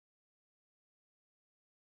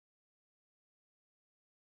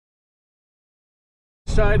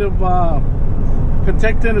Side of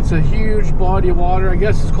Penticton, it's a huge body of water. I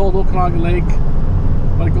guess it's called Okanagan Lake,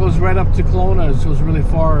 but it goes right up to Kelowna, so it's really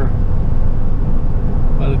far.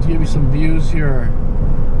 But to give you some views here,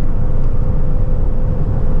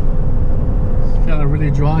 it's kind of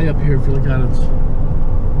really dry up here if you look at it.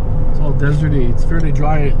 It's all deserty. It's fairly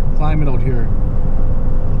dry climate out here.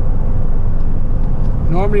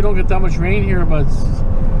 Normally you don't get that much rain here, but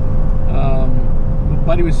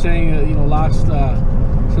buddy was saying, you know,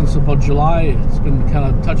 since about July, it's been kind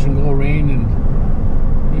of touch and go rain, and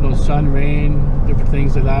you know, sun, rain, different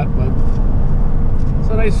things like that. But it's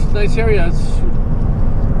a nice area. It's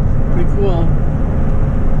pretty cool.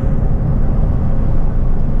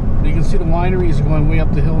 You can see the wineries are going way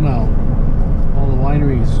up the hill now. All the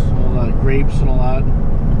wineries, all the grapes and all that.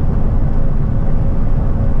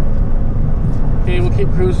 Okay, we'll keep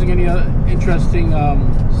cruising. Any interesting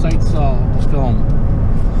sights I'll film.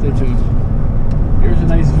 Stay tuned. Here's a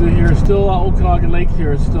nice view here. Still Okanagan Lake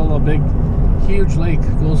here. It's still a big, huge lake.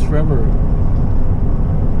 It goes forever.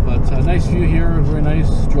 But a nice view here. Very nice,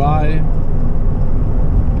 dry.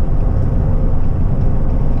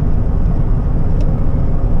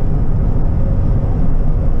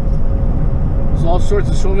 There's all sorts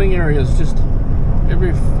of swimming areas. Just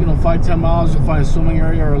every 5-10 miles you'll find a swimming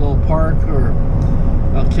area or a little park or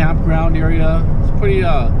a campground area. It's pretty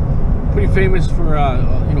famous for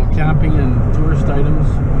camping and tourist items,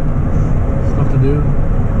 stuff to do.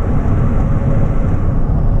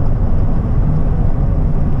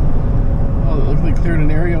 Oh, it looks like they cleared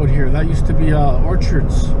an area out here. That used to be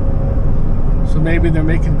orchards, so maybe they're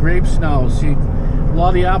making grapes now. See, a lot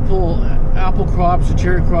of the apple crops, the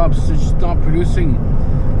cherry crops, they're just not producing,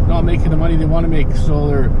 not making the money they want to make, so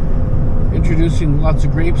they're introducing lots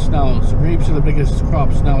of grapes now. So grapes are the biggest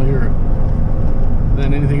crops now here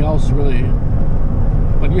than anything else, really.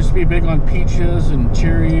 But it used to be big on peaches and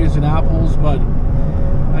cherries and apples, but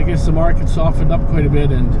I guess the market softened up quite a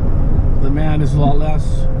bit and the demand is a lot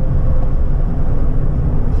less.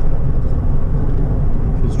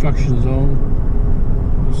 Construction zone.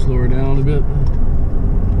 We'll slow her down a bit.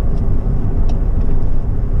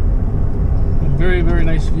 A very, very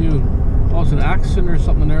nice view. Oh, it's an accident or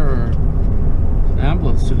something there, or an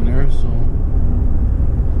ambulance sitting there, so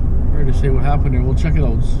hard to say what happened there. We'll check it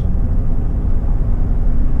out.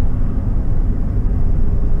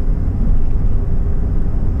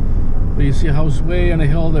 But you see a house way on a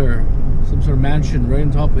hill there, some sort of mansion right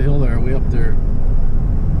on top of the hill there, way up there.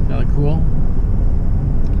 Kind of cool.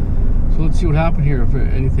 So let's see what happened here, if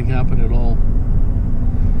anything happened at all.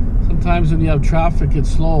 Sometimes when you have traffic,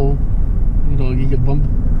 it's slow. You know, you get bumped,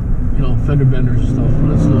 fender benders and stuff.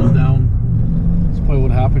 When it slows down, that's probably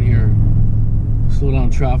what happened here. Slow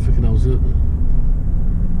down traffic and that was it.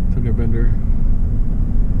 Fender bender.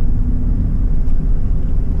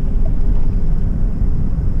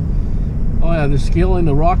 Oh yeah, they're scaling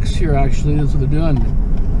the rocks here actually. That's what they're doing.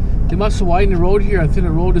 They must have widened the road here. I think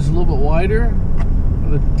the road is a little bit wider.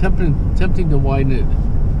 They're attempting to widen it.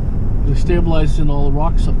 They're stabilizing all the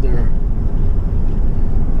rocks up there.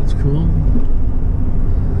 That's cool.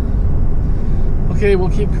 Okay, we'll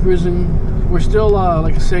keep cruising. We're still,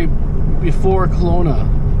 like I say, before Kelowna.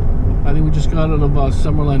 I think we just got out of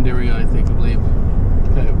Summerland area, I believe.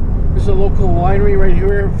 Okay, there's a local winery right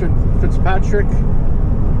here, Fitzpatrick.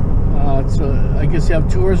 I guess they have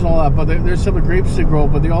tours and all that, but there's some of the grapes they grow,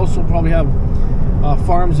 but they also probably have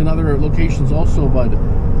farms in other locations also. But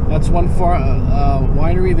that's one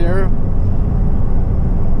winery there.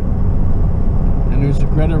 And there's a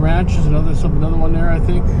Greta Ranch, there's another one there, I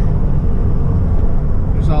think.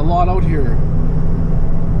 There's a lot out here.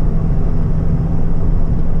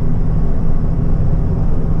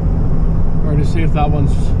 Hard to say if that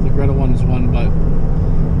one's the Greta one's one, but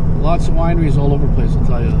lots of wineries all over the place, I'll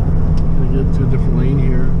tell you. Gonna get to a different lane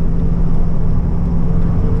here.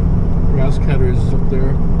 Grass cutters up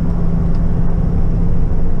there.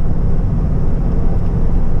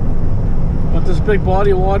 But this big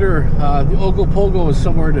body of water, the Ogopogo, is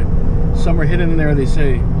somewhere hidden in there, they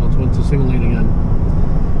say. Well, it's went to single lane again.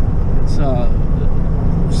 It's a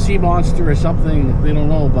sea monster or something, they don't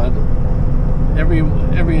know, but every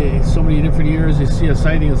so many different years they see a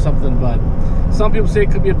sighting of something. But some people say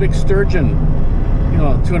it could be a big sturgeon,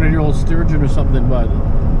 a 200-year-old sturgeon or something, but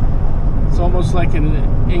it's almost like in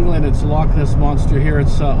England it's a Loch Ness monster. Here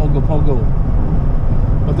it's Ogopogo.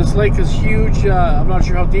 But this lake is huge. I'm not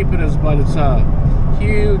sure how deep it is, but it's a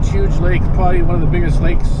huge lake, probably one of the biggest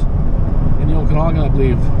lakes in the Okanagan, I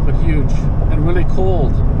believe, but huge and really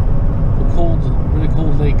cold. Really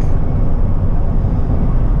cold lake.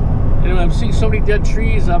 Anyway, I'm seeing so many dead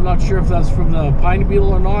trees. I'm not sure if that's from the pine beetle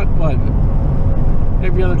or not, but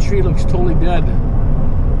Every other tree looks totally dead.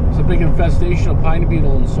 There's a big infestation of pine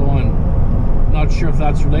beetle and so on. Not sure if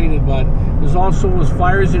that's related, but there's also was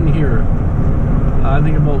fires in here. I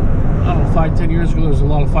think about, I don't know, 5-10 years ago, there's a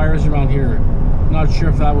lot of fires around here. Not sure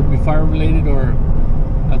if that would be fire related or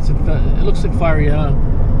that's it looks like fire, yeah.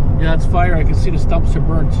 Yeah, it's fire. I can see the stumps are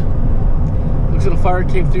burnt. Looks like a fire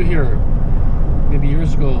came through here maybe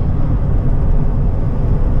years ago.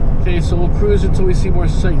 Okay, so we'll cruise until we see more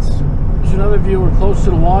sights. There's another view. We're close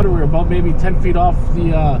to the water. We're about maybe 10 feet off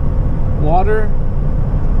the water.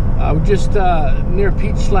 We're just near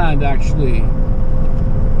Peachland, actually.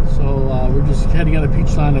 So we're just heading out of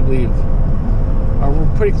Peachland, I believe.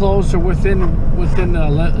 We're pretty close, or within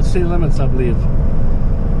city limits, I believe.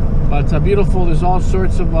 But beautiful. There's all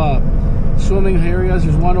sorts of swimming areas.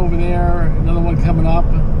 There's one over there, another one coming up.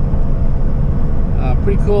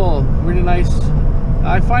 Pretty cool. Really nice.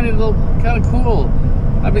 I find it a little kind of cool.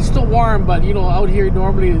 I mean, it's still warm, but you know, out here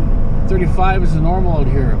normally 35 is the normal out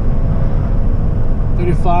here.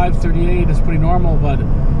 35, 38 is pretty normal, but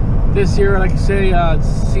this year, like I say, it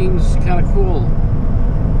seems kind of cool.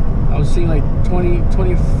 I was seeing like 20,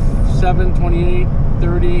 27, 28,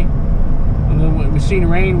 30, and then we've seen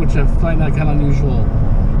rain, which I find that kind of unusual.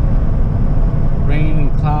 Rain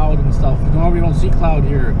and cloud and stuff. Normally you don't see cloud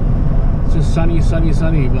here. It's just sunny, sunny,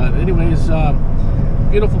 sunny. But anyways,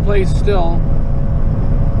 beautiful place still.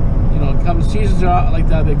 You know, come seasons are like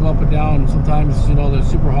that, they go up and down. Sometimes, you know, they're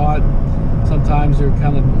super hot. Sometimes they're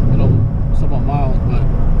kind of, you know, somewhat mild, but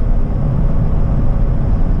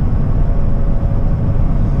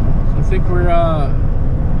so I think we're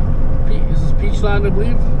this is Peachland, I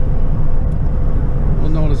believe. We'll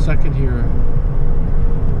know in a second here.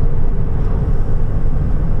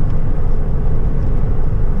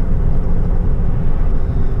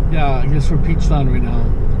 Yeah, I guess we're Peachland right now.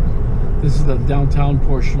 This is the downtown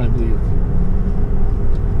portion, I believe.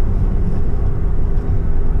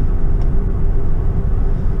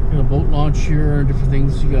 You got a boat launch here, different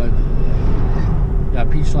things. You got, yeah,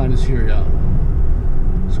 Peachland is here, yeah.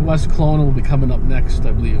 So West Kelowna will be coming up next,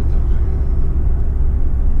 I believe.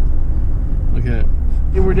 Okay.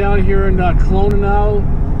 Okay, we're down here in Kelowna now.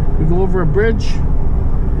 We go over a bridge.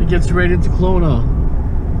 It gets right into Kelowna.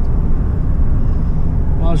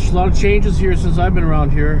 Well, there's a lot of changes here since I've been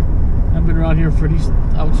around here. I've been around here for at least,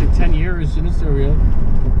 I would say, 10 years in this area.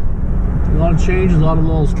 A lot of changes, a lot of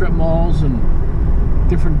little strip malls and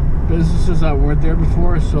different businesses that weren't there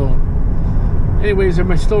before. So anyways,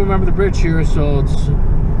 I still remember the bridge here. So there's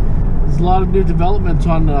a lot of new development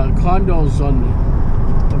on condos on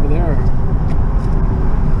over there.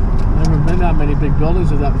 Never been that many big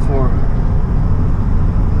buildings of that before.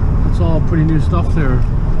 It's all pretty new stuff there.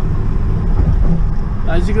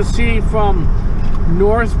 As you can see from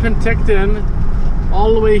North Penticton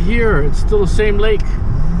all the way here, it's still the same lake.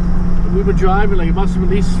 We've been driving, like, it must have been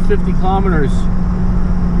at least 50 kilometers,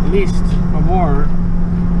 at least, or more.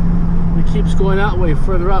 It keeps going that way,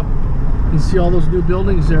 further up. You see all those new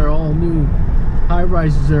buildings there, all new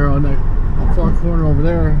high-rises there on that far corner over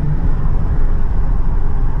there.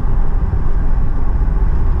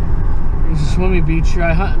 There's a swimming beach here.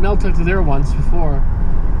 I hunted there once before.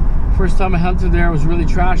 First time I hunted there was really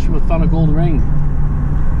trashy, but found a gold ring.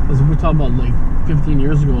 As we're talking about like 15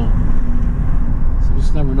 years ago. So you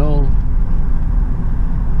just never know.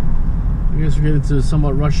 I guess we're getting to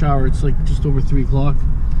somewhat rush hour. It's like just over 3 o'clock.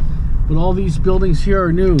 But all these buildings here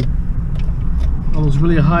are new. All those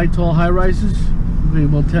really high, tall high-rises. Maybe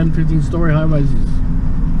about 10, 15-story high-rises.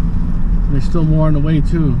 And there's still more on the way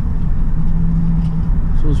too.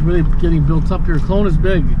 So it's really getting built up here. Kelowna's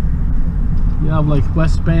big. You have like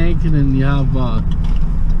West Bank, and then you have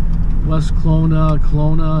West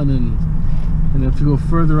Kelowna, and if you go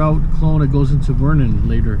further out, Kelowna goes into Vernon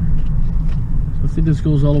later. So I think this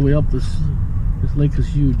goes all the way up. This lake is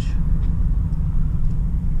huge.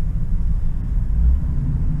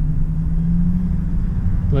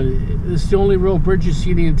 But it's the only real bridge you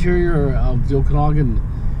see in the interior of the Okanagan,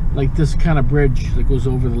 like this kind of bridge that goes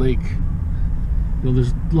over the lake. You know,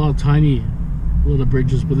 there's a lot of tiny little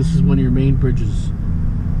bridges, but this is one of your main bridges.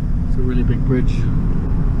 It's a really big bridge.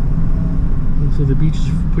 Looks like the beach is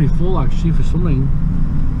pretty full actually for swimming.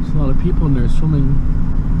 There's a lot of people in there swimming.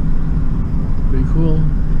 Pretty cool.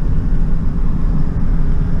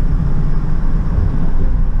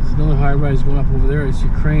 There's another high rise going up over there. I see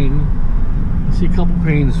a crane. I see a couple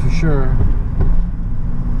cranes for sure.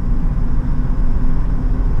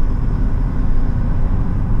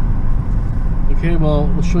 Okay, well,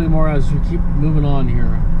 we'll show you more as we keep moving on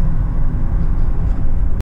here.